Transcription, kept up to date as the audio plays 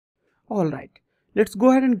Alright, let's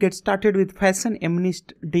go ahead and get started with Fashion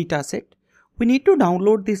MNIST dataset. We need to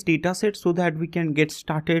download this dataset so that we can get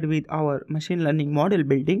started with our machine learning model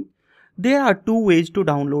building. There are two ways to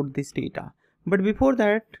download this data. But before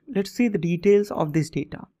that, let's see the details of this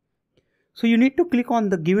data. So you need to click on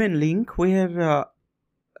the given link where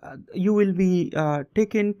you will be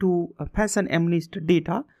taken to Fashion MNIST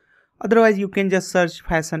data. Otherwise, you can just search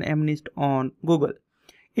Fashion MNIST on Google.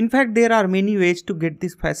 In fact, there are many ways to get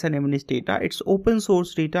this Fashion MNIST data. It's open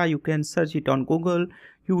source data. You can search it on Google.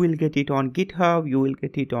 You will get it on GitHub. You will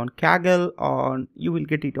get it on Kaggle, or you will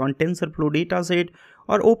get it on TensorFlow dataset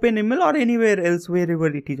or OpenML or anywhere else wherever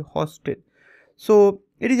it is hosted. So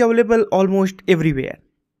it is available almost everywhere.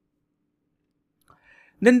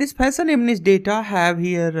 Then this Fashion MNIST data have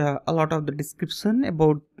here a lot of the description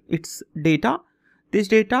about its data. This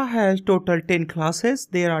data has total 10 classes.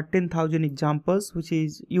 There are 10,000 examples which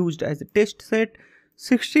is used as a test set.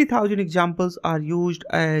 60,000 examples are used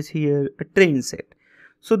as here a train set.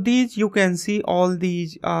 So these you can see all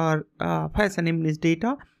these are Fashion MNIST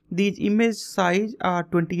data. These image size are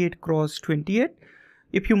 28 cross 28.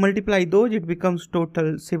 If you multiply those, it becomes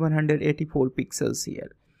total 784 pixels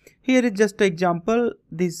here. Here is just an example.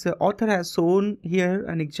 This author has shown here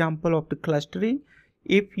an example of the clustering.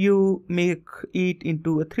 If you make it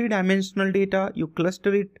into a three-dimensional data, you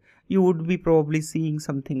cluster it, you would be probably seeing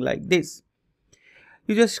something like this.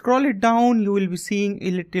 You just scroll it down, you will be seeing a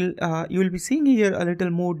little, here a little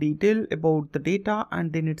more detail about the data,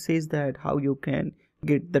 and then it says that how you can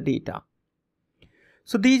get the data.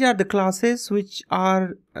 So these are the classes which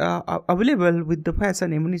are available with the Fashion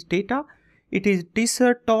MNIST data. It is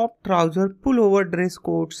t-shirt, top, trouser, pullover, dress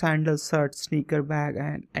coat, sandals, shirt, sneaker, bag,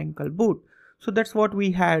 and ankle boot. So that's what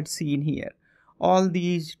we had seen here. All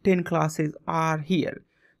these 10 classes are here.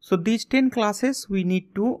 So these 10 classes we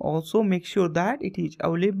need to also make sure that it is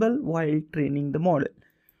available while training the model.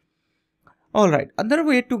 Alright, other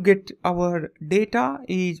way to get our data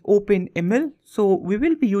is OpenML. So we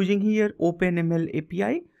will be using here OpenML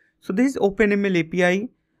API. So this is OpenML API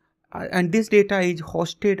and this data is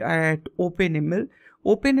hosted at OpenML.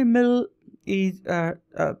 OpenML is a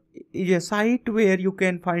site where you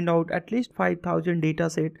can find out at least 5,000 data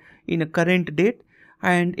set in a current date,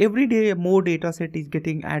 and every day more data set is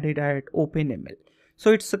getting added at OpenML.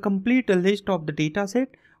 So it's a complete list of the data set.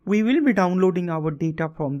 We will be downloading our data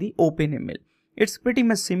from the OpenML. It's pretty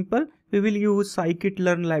much simple. We will use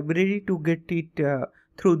scikit-learn library to get it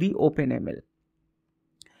through the OpenML.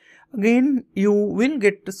 Again, you will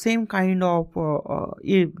get the same kind of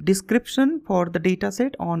description for the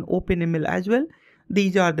dataset on OpenML as well.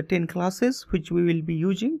 These are the 10 classes which we will be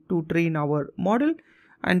using to train our model,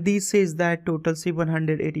 and this says that total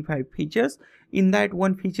 785 features. In that,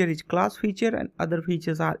 one feature is class feature and other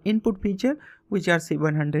features are input feature, which are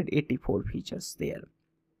 784 features there.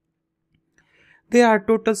 There are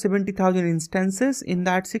total 70,000 instances. In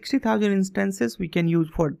that, 60,000 instances we can use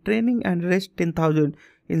for training and rest 10,000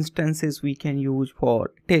 instances we can use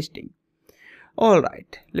for testing.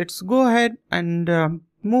 Alright, let's go ahead and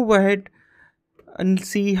move ahead and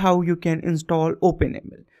see how you can install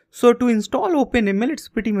OpenML. So to install OpenML, it's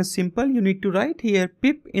pretty much simple. You need to write here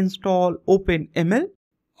pip install OpenML.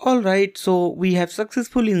 Alright, so we have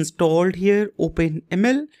successfully installed here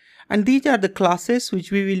OpenML, and these are the classes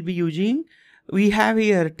which we will be using. We have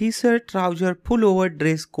here t-shirt, trouser, pullover,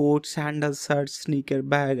 dress coat, sandals, shirt, sneaker,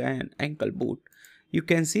 bag, and ankle boot. You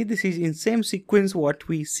can see this is in same sequence what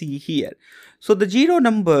we see here. So the 0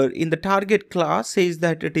 number in the target class says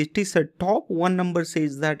that it is t-shirt top, 1 number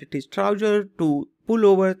says that it is trouser, 2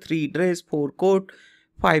 pullover, 3 dress, 4 coat,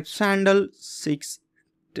 5 sandal, 6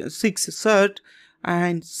 shirt,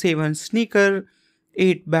 and 7 sneaker,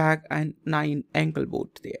 8 bag, and 9 ankle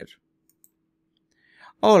boot there.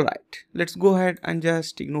 Alright, let's go ahead and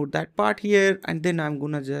just ignore that part here, and then I'm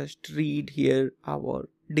gonna just read here our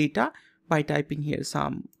data by typing here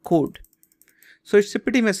some code. So it's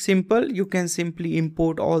pretty much simple. You can simply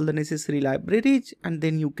import all the necessary libraries and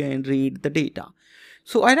then you can read the data.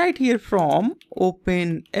 So I write here from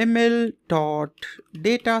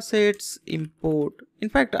openml.datasets import. In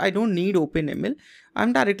fact, I don't need OpenML.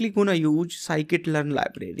 I'm directly gonna use scikit-learn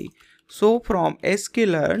library. So from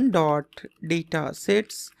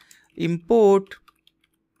sklearn.datasets import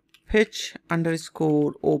fetch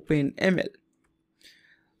underscore OpenML.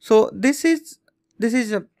 So this is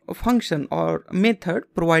a function or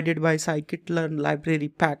method provided by scikit-learn library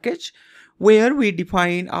package where we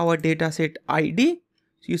define our dataset ID.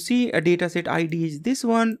 So you see a dataset ID is this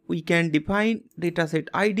one. We can define dataset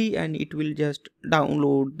ID and it will just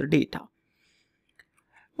download the data.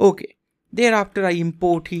 Okay. Thereafter I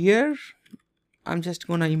import here I'm just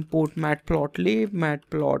gonna import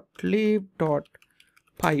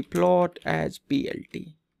matplotlib.pyplot as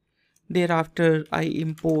plt. Thereafter I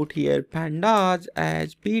import here pandas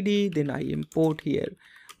as pd, then I import here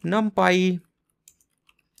numpy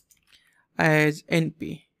as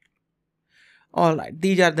np. Alright,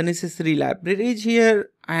 these are the necessary libraries here,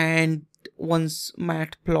 and once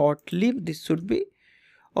matplotlib, this should be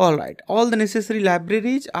alright. All the necessary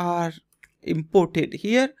libraries are imported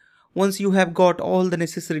here. Once you have got all the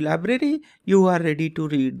necessary library, you are ready to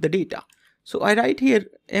read the data. So I write here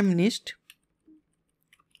MNIST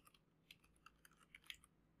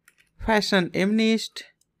fashion MNIST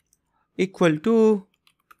equal to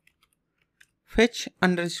fetch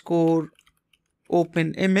underscore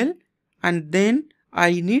openml, and then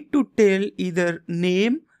I need to tell either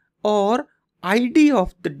name or ID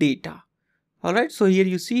of the data. Alright, so here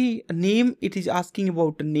you see a name, it is asking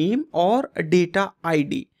about a name or a data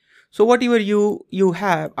ID. So whatever you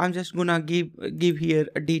have, I'm just gonna give here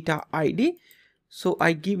a data ID. So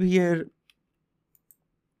I give here,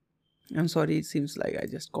 I'm sorry, it seems like I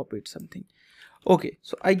just copied something. Okay,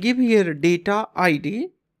 so I give here a data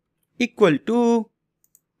ID equal to,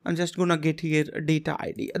 I'm just gonna get here a data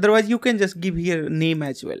ID. Otherwise you can just give here a name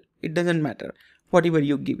as well. It doesn't matter whatever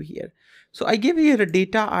you give here. So I give here a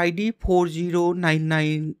data ID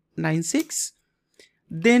 409996.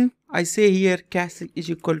 Then I say here cache is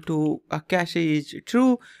equal to cache is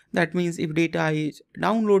true. That means if data is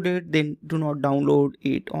downloaded, then do not download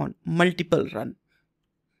it on multiple run.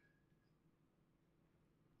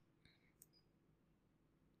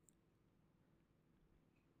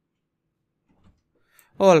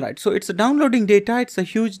 Alright, so it's a downloading data. It's a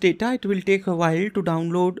huge data. It will take a while to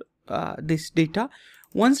download this data.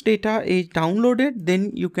 Once data is downloaded,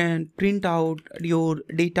 then you can print out your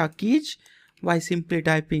data keys by simply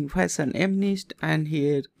typing fashion MNIST and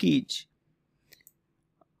here keys.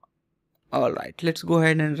 Alright, let's go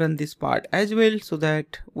ahead and run this part as well so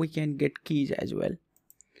that we can get keys as well.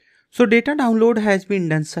 So data download has been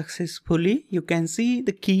done successfully. You can see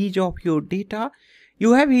the keys of your data.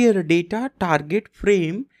 You have here data, target,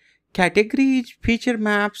 frame, categories, feature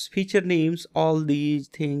maps, feature names, all these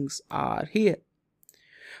things are here.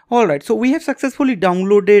 Alright, so we have successfully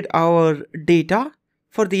downloaded our data.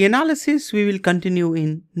 For the analysis, we will continue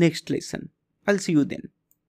in next lesson. I'll see you then.